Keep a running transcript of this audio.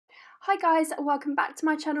Hi guys, welcome back to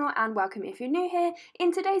my channel and welcome if you're new here.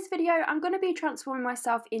 In today's video I'm going to be transforming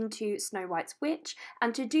myself into Snow White's witch,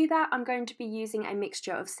 and to do that I'm going to be using a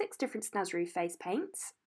mixture of 6 different Snazzy face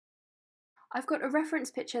paints. I've got a reference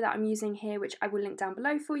picture that I'm using here which I will link down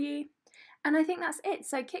below for you. And I think that's it,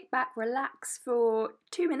 so kick back, relax for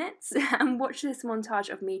 2 minutes and watch this montage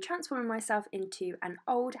of me transforming myself into an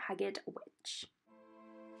old haggard witch.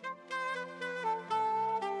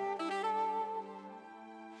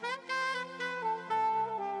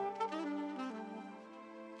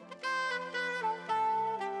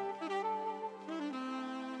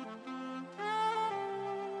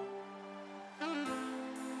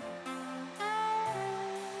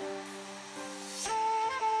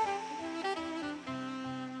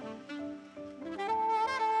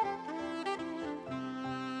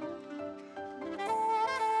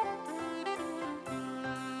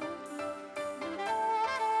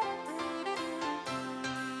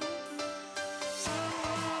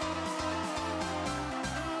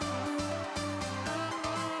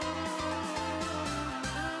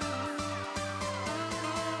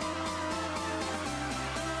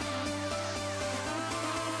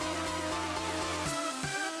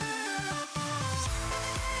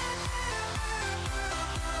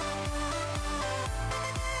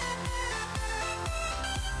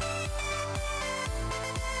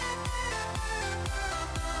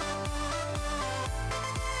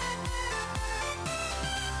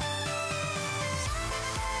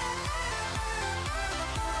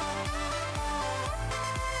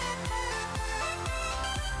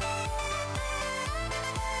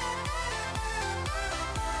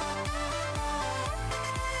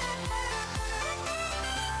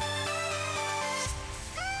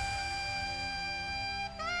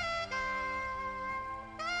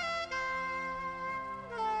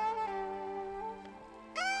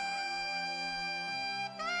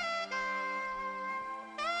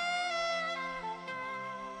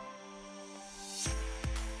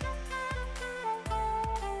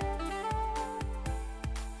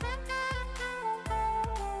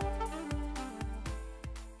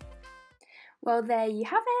 Well, there you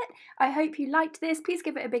have it. I hope you liked this. Please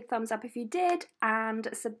give it a big thumbs up if you did, and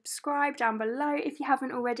subscribe down below if you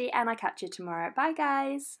haven't already, and I'll catch you tomorrow. Bye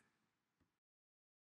guys!